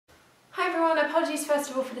everyone, apologies first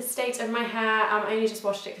of all for the state of my hair. I only just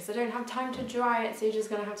washed it because I don't have time to dry it, so you're just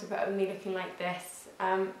going to have to put up with me looking like this.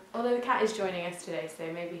 Although the cat is joining us today,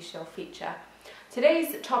 so maybe she'll feature.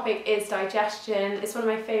 Today's topic is digestion. It's one of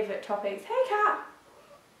my favourite topics. Hey cat!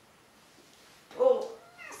 Oh,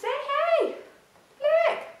 say hey!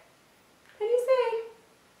 Look! Can you see?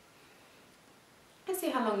 Let's see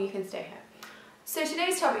how long you can stay here. So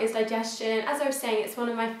today's topic is digestion. As I was saying, it's one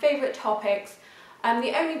of my favourite topics.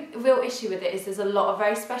 The only real issue with it is there's a lot of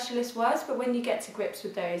very specialist words, but when you get to grips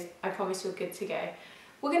with those, I promise you're good to go.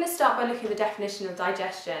 We're going to start by looking at the definition of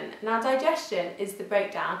digestion. Now, digestion is the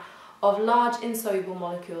breakdown of large insoluble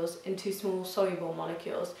molecules into small soluble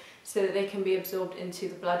molecules so that they can be absorbed into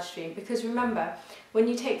the bloodstream. Because remember, when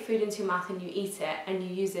you take food into your mouth and you eat it and you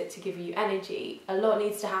use it to give you energy, a lot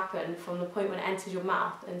needs to happen from the point when it enters your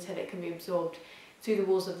mouth until it can be absorbed through the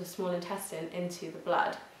walls of the small intestine into the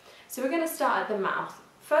blood. So we're going to start at the mouth.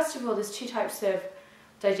 First of all, there's two types of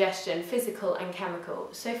digestion, physical and chemical.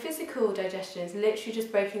 So physical digestion is literally just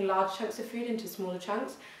breaking large chunks of food into smaller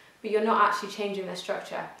chunks, but you're not actually changing their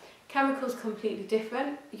structure. Chemical is completely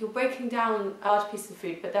different. You're breaking down a large piece of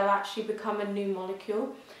food, but they'll actually become a new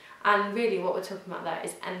molecule. And really what we're talking about there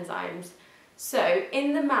is enzymes. So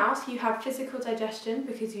in the mouth, you have physical digestion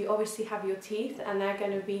because you obviously have your teeth and they're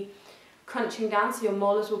going to be crunching down, so your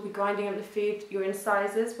molars will be grinding up the food, your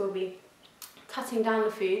incisors will be cutting down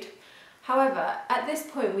the food. However, at this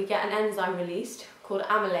point we get an enzyme released called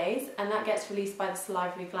amylase, and that gets released by the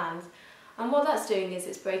salivary glands. And what that's doing is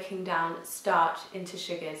it's breaking down starch into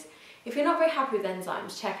sugars. If you're not very happy with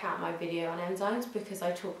enzymes, check out my video on enzymes because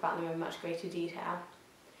I talk about them in much greater detail.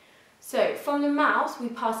 So from the mouth we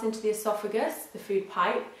pass into the oesophagus, the food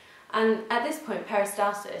pipe, and at this point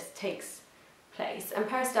peristalsis takes place. And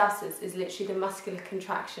peristalsis is literally the muscular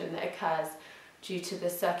contraction that occurs due to the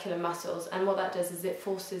circular muscles, and what that does is it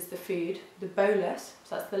forces the food, the bolus,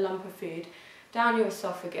 so that's the lump of food, down your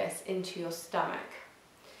esophagus into your stomach.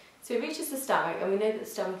 So it reaches the stomach, and we know that the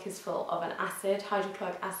stomach is full of an acid,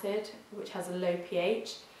 hydrochloric acid, which has a low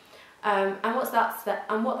pH. And what that's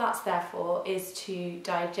there for is to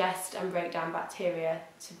digest and break down bacteria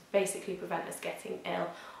to basically prevent us getting ill.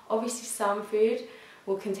 Obviously some food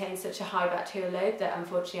will contain such a high bacterial load that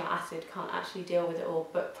unfortunately our acid can't actually deal with it all,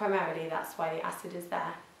 but primarily that's why the acid is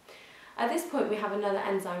there. At this point we have another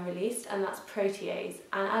enzyme released, and that's protease.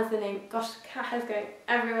 And as the name, gosh, the cat hair's going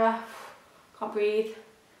everywhere, can't breathe.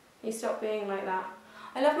 Can you stop being like that?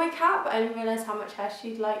 I love my cat, but I didn't realise how much hair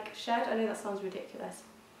she'd shed. I know that sounds ridiculous.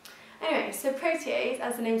 Anyway, so protease,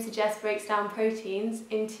 as the name suggests, breaks down proteins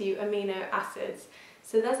into amino acids.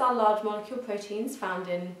 So there's our large molecule proteins found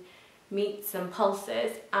in meats and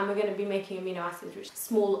pulses, and we're going to be making amino acids, which is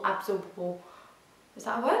small absorbable, is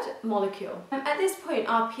that a word? Molecule. At this point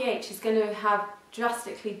our pH is going to have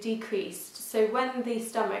drastically decreased, so when the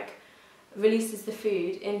stomach releases the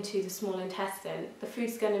food into the small intestine, the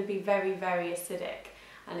food's going to be very, very acidic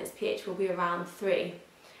and its pH will be around 3.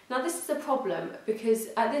 Now this is a problem because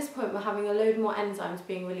at this point we're having a load more enzymes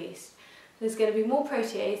being released. There's going to be more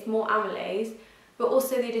protease, more amylase, but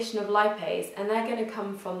also the addition of lipase, and they're going to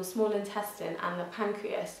come from the small intestine and the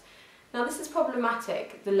pancreas. Now this is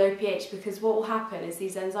problematic, the low pH, because what will happen is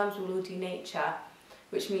these enzymes will all denature,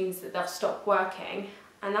 which means that they'll stop working,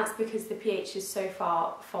 and that's because the pH is so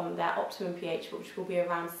far from their optimum pH, which will be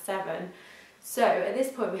around 7. So at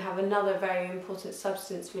this point we have another very important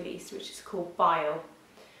substance released, which is called bile.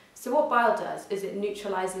 So what bile does is it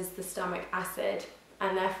neutralises the stomach acid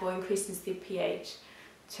and therefore increases the pH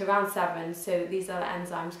to around 7 so that these other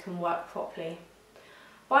enzymes can work properly.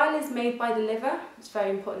 Bile is made by the liver, it's very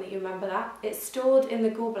important that you remember that. It's stored in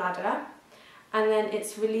the gallbladder and then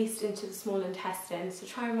it's released into the small intestine, so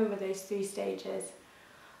try and remember those 3 stages.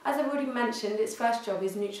 As I've already mentioned, its first job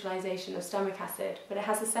is neutralisation of stomach acid, but it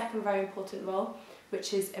has a second very important role,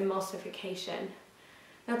 which is emulsification.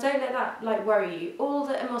 Now don't let that worry you. All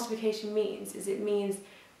that emulsification means is it means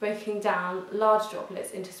breaking down large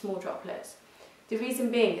droplets into small droplets. The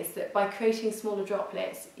reason being is that by creating smaller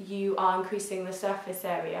droplets, you are increasing the surface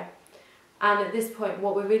area. And at this point,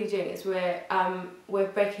 what we're really doing is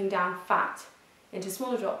we're breaking down fat into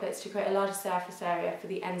smaller droplets to create a larger surface area for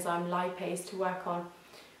the enzyme lipase to work on.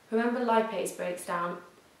 Remember, lipase breaks down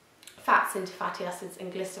fats into fatty acids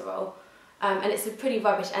and glycerol. And it's a pretty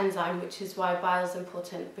rubbish enzyme, which is why bile is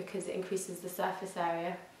important, because it increases the surface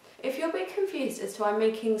area. If you're a bit confused as to why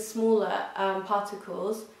making smaller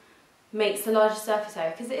particles makes a larger surface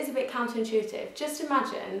area, because it is a bit counterintuitive. Just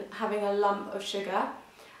imagine having a lump of sugar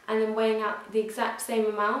and then weighing out the exact same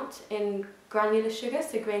amount in granular sugar,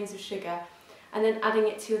 so grains of sugar, and then adding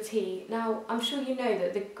it to your tea. Now, I'm sure you know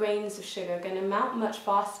that the grains of sugar are going to melt much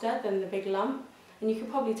faster than the big lump, and you can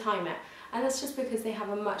probably time it. And that's just because they have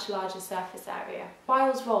a much larger surface area.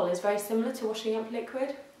 Bile's role is very similar to washing up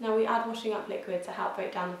liquid. Now, we add washing up liquid to help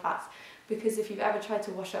break down the fats, because if you've ever tried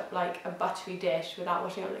to wash up like a buttery dish without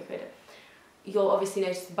washing up liquid, you'll obviously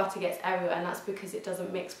notice the butter gets everywhere, and that's because it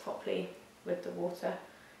doesn't mix properly with the water.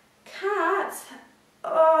 Cat!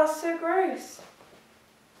 Oh, so gross.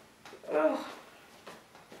 Ugh.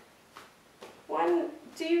 When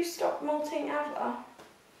do you stop molting ever?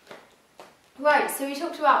 Right, so we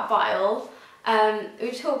talked about bile,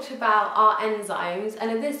 we talked about our enzymes,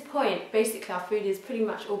 and at this point, basically our food is pretty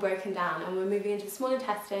much all broken down, and we're moving into the small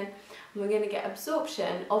intestine, and we're going to get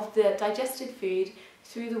absorption of the digested food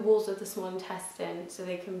through the walls of the small intestine, so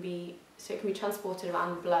it can be transported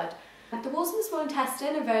around the blood. The walls of the small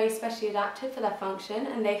intestine are very specially adapted for their function,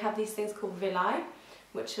 and they have these things called villi,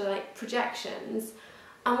 which are like projections,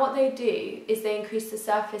 and what they do is they increase the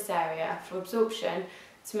surface area for absorption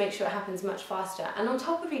to make sure it happens much faster. And on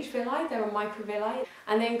top of each villi there are microvilli,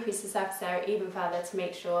 and they increase the surface area even further to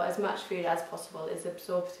make sure as much food as possible is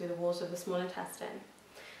absorbed through the walls of the small intestine.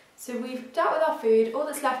 So we've dealt with our food. All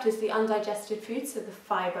that's left is the undigested food, so the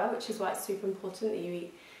fibre, which is why it's super important that you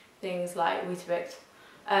eat things like Weetabix,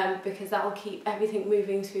 because that will keep everything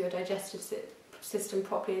moving through your digestive system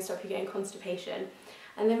properly and stop you getting constipation.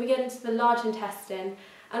 And then we get into the large intestine,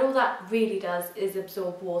 and all that really does is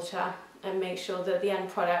absorb water and make sure that the end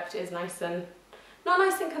product is not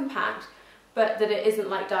nice and compact, but that it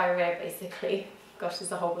isn't like diarrhea basically. Gosh,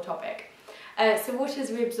 it's a horrible topic. So water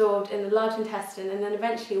is reabsorbed in the large intestine, and then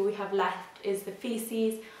eventually all we have left is the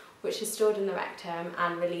faeces, which is stored in the rectum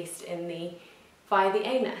and released via the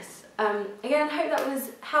anus. Again, I hope that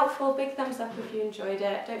was helpful. Big thumbs up if you enjoyed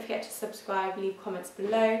it. Don't forget to subscribe, leave comments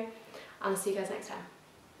below, and I'll see you guys next time.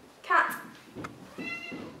 Cat!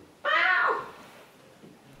 Wow!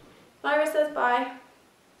 Lyra says bye.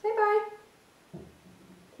 Say bye.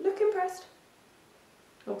 Look impressed.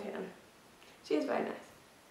 Okay then. She is very nice.